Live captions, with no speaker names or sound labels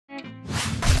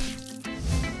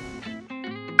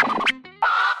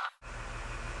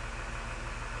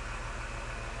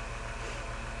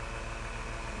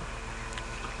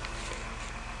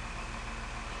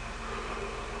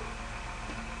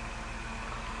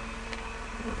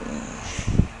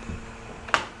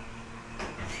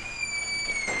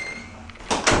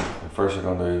first thing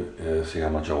I'm gonna do is see how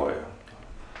much I weigh.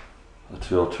 A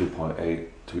 202.8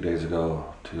 2 days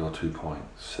ago,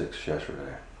 202.6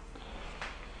 yesterday.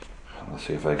 Let's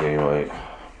see if I gain weight.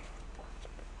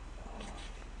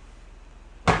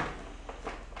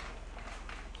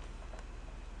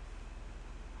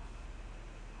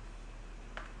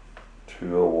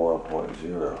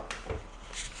 .0.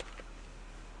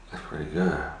 That's pretty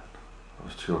good. It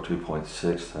was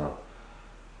 202.6, so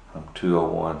I'm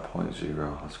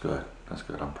 201.0. That's good. That's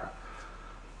good. I'm proud.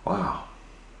 Wow.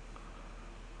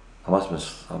 I must have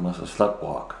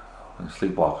sleepwalk.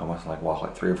 Sleepwalk. I must like walk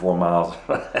like 3 or 4 miles.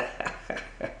 I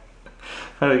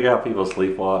think how people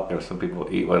sleepwalk, or some people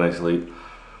eat when they sleep.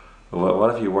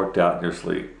 What if you worked out in your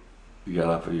sleep? You got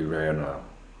up and you ran.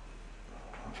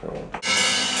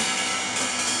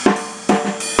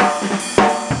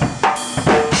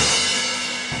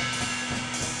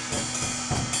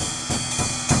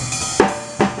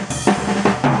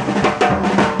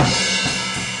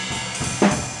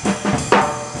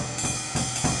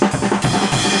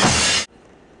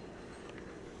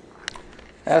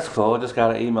 That's cool. I just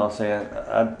got an email saying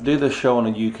I do this show in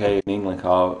the UK in England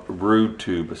called Rude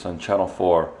Tube. It's on Channel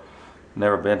 4.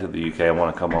 Never been to the UK. I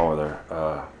want to come over there.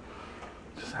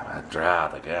 Just having to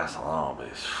drive the gas along,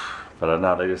 but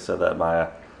now they just said that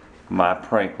my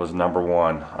prank was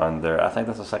 #1 on there. I think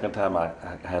that's the second time I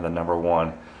had the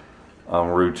 #1 on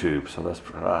Rude Tube. So that's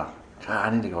God. I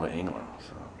need to go to England.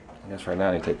 So I guess right now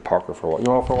I need to take Parker for a walk.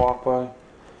 You want for a walk, buddy?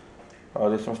 Oh,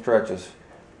 do some stretches.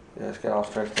 Yeah, let's get all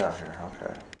stretched out here.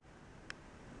 Okay.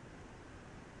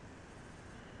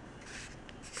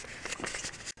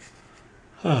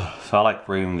 So I like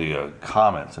reading the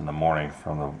comments in the morning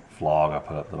from the vlog I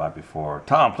put up the night before.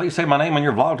 Tom, please say my name on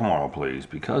your vlog tomorrow, please,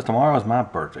 because tomorrow is my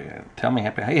birthday. And tell me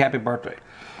happy birthday.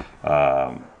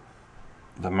 That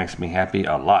makes me happy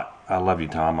a lot. I love you,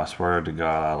 Tom. I swear to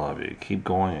God, I love you. Keep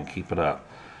going and keep it up.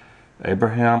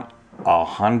 Abraham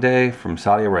Al-Hande from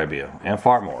Saudi Arabia and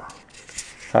Fartmore.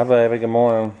 Hi, baby. Good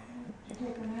morning. Did you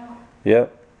take them out?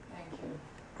 Yep. Thank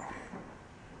you.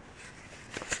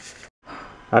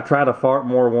 I tried to fart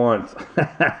more once.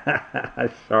 I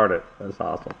farted. That's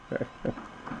awesome.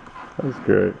 That's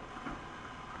great.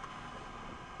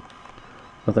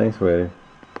 Well, thanks, sweetie.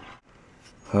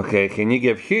 Okay, can you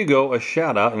give Hugo a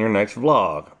shout out in your next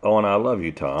vlog? Oh, and I love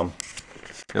you, Tom.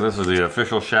 Yeah, this is the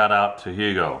official shout out to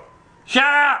Hugo.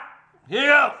 Shout out,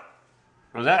 Hugo.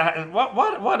 Was that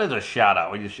what is a shout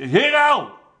out? When you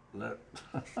Hugo.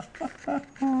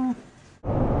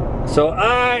 So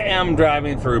I am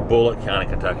driving through Bullitt County,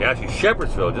 Kentucky. Actually,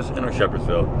 Shepherdsville, just enter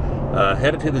Shepherdsville.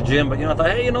 Headed to the gym, but I thought,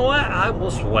 hey, you know what? I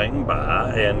will swing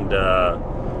by and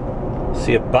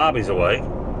see if Bobby's awake,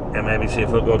 and maybe see if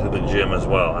he'll go to the gym as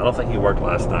well. I don't think he worked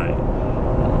last night. I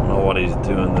don't know what he's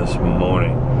doing this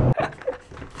morning.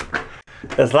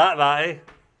 It's like that.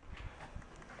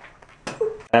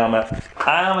 I am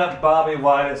at Bobby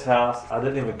White's house. I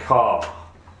didn't even call.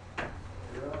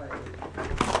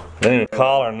 Didn't even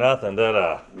call or nothing, did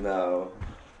I? No.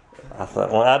 I thought,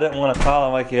 well, I didn't want to call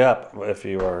and wake you up if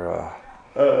you were.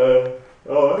 Oh,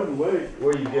 I didn't wait.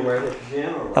 Were you getting ready at the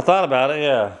gym? Or? I thought about it,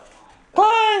 yeah.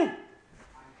 Bye.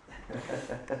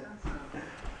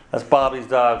 That's Bobby's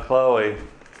dog, Chloe.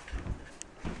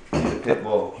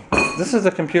 Pitbull. This is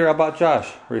the computer I bought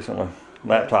Josh recently.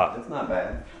 Laptop. It's not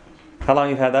bad. How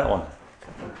long you had that one?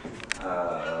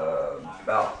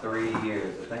 About 3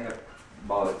 years. I think I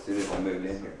bought it as soon as I moved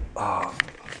in here. Oh.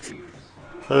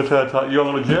 You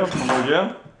on the gym? On the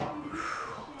gym?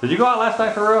 Did you go out last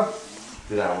night for real?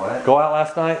 Did I what? Go out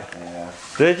last night? Yeah.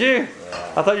 Did you? Yeah.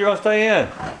 I thought you were gonna stay in.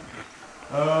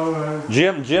 Oh.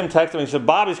 Jim texted me. He said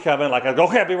Bobby's coming. Like I go,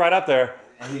 okay, I'll be right up there.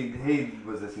 He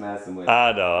was just messing with.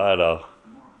 I know.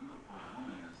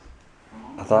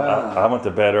 I thought I went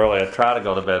to bed early. I tried to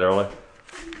go to bed early.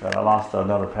 But I lost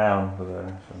another pound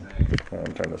today. So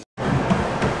I'm turn this.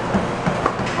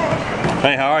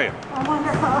 Hey, how are you? I'm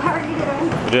wonderful. How are you doing?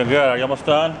 You doing good? Are you almost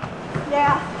done?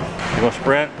 Yeah. You gonna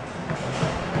sprint?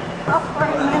 I'll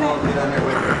sprint in a minute. Get on there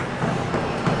with her.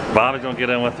 Bobby's gonna get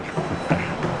in with her.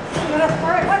 You gonna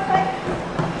sprint with me?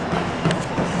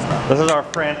 This is our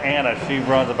friend Anna. She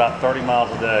runs about 30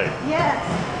 miles a day. Yes.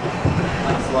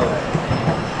 I'm slow.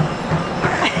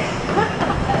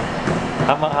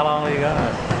 How long have you got?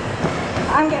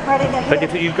 I'm getting ready to hit.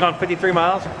 52, you've gone 53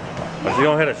 miles? Oh, she's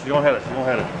gonna hit it, she's gonna hit it, she's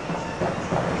gonna hit it.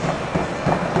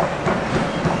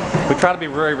 We try to be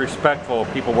very respectful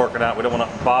of people working out. We don't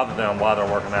want to bother them while they're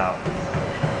working out.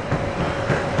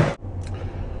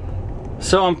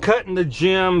 So I'm cutting the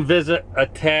gym visit a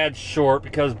tad short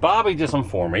because Bobby just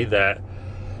informed me that,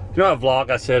 you know, a vlog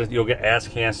I said you'll get ass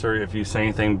cancer if you say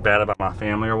anything bad about my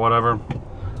family or whatever.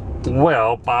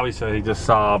 Well, Bobby said he just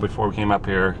saw before we came up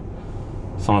here,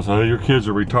 someone said, "Hey, your kids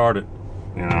are retarded."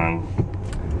 You know, and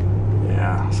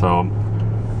yeah, so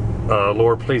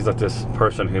Lord, please let this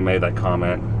person who made that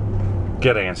comment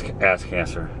get ass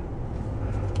cancer.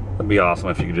 That'd be awesome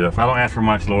if you could do that. I don't ask for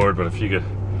much, Lord, but if you could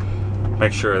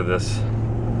make sure of this,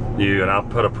 and I'll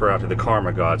put a prayer out to the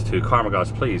karma gods too. Karma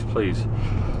gods, please, please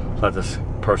let this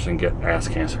person get ass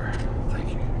cancer.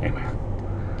 Thank you. Amen.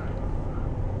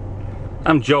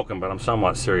 I'm joking, but I'm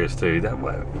somewhat serious too.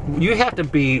 You have to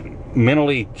be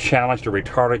mentally challenged or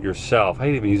retarded yourself. I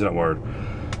hate even using that word.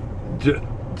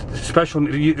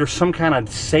 There's some kind of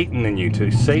Satan in you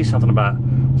to say something about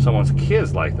someone's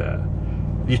kids like that.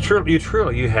 You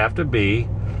have to be,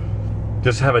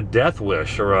 just have a death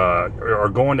wish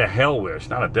or going to hell wish.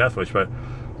 Not a death wish, but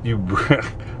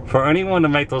for anyone to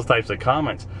make those types of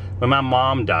comments. When my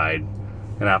mom died,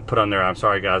 and I put on there, I'm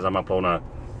sorry guys, I'm uploading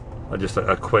just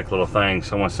a quick little thing.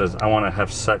 Someone says, I want to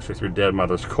have sex with your dead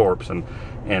mother's corpse, and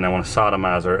I want to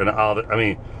sodomize her, and I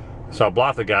mean, so I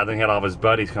blocked the guy. Then he had all of his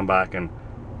buddies come back, and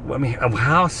I mean,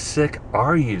 how sick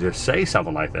are you to say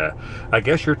something like that? I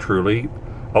guess you're truly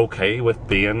okay with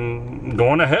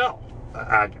going to hell.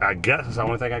 I guess that's the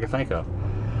only thing I can think of.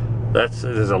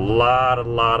 There's a lot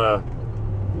of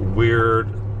weird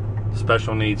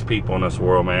special needs people in this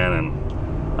world, man,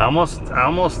 and I almost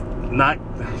not.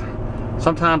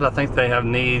 Sometimes I think they have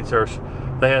needs or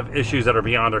they have issues that are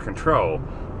beyond their control.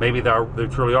 Maybe they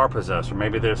truly are possessed, or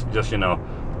maybe they're just, you know,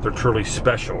 they're truly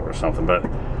special or something. But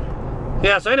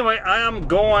yeah, so anyway, I am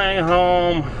going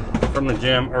home from the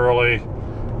gym early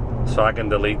so I can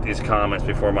delete these comments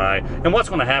before and what's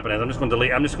going to happen is I'm just going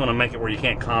to make it where you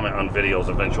can't comment on videos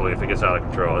eventually if it gets out of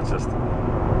control. It's just,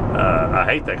 I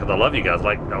hate that because I love you guys.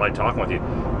 I like talking with you.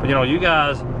 But you know, you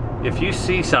guys, if you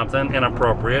see something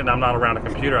inappropriate and I'm not around a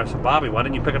computer, I said, Bobby, why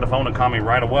didn't you pick up the phone and call me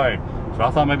right away? So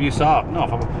I thought maybe you saw it.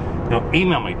 No,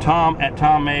 email me,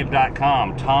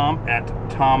 tom@tommabe.com,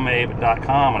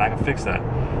 tom@tommabe.com, and I can fix that.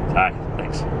 All right,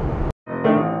 thanks.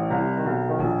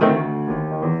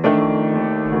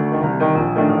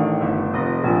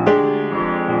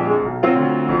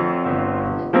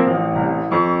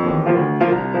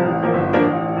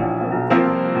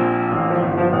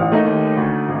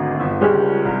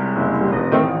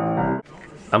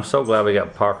 I'm so glad we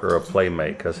got Parker a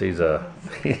playmate because he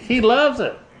loves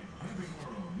it.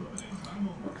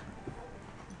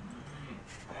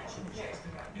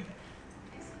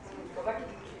 What are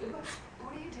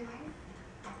you doing?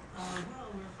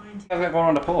 What's going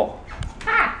on the pool?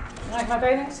 Hi! You like my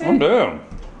bathing suit? I'm doing.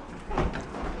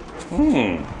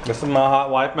 This is my hot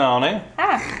wife, Melanie.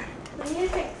 Hi! What do you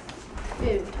think?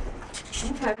 Food.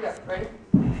 Okay, yeah, ready?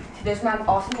 There's my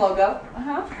awesome logo.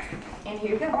 Uh-huh. And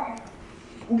here you go.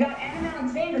 We got Adam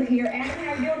Alexander here. Adam,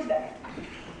 how are you doing today?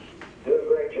 Doing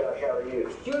great, Josh. How are you?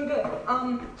 Doing good.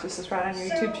 This is right on your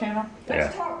YouTube channel?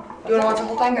 Let's talk. Do you want to watch the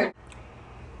whole thing? Or?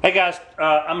 Hey guys,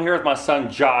 I'm here with my son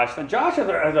Josh. And Josh has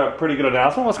a pretty good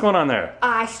announcement. What's going on there?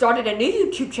 I started a new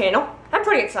YouTube channel. I'm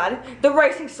pretty excited. The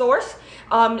Racing Source.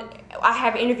 I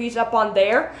have interviews up on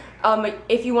there.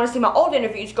 If you want to see my old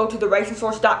interviews, go to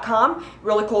theracingsource.com.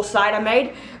 Really cool site I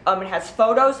made. It has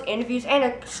photos, interviews, and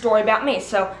a story about me.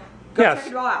 So go check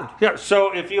it all out. Yeah,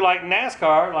 so if you like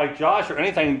NASCAR, like Josh, or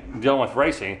anything dealing with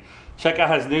racing, check out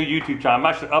his new YouTube channel. I'm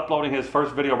actually uploading his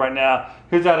first video right now.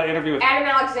 Here's that interview with Adam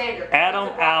Alexander. Adam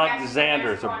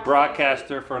Alexander is a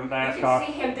broadcaster for NASCAR. You can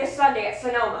see him this Sunday at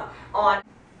Sonoma on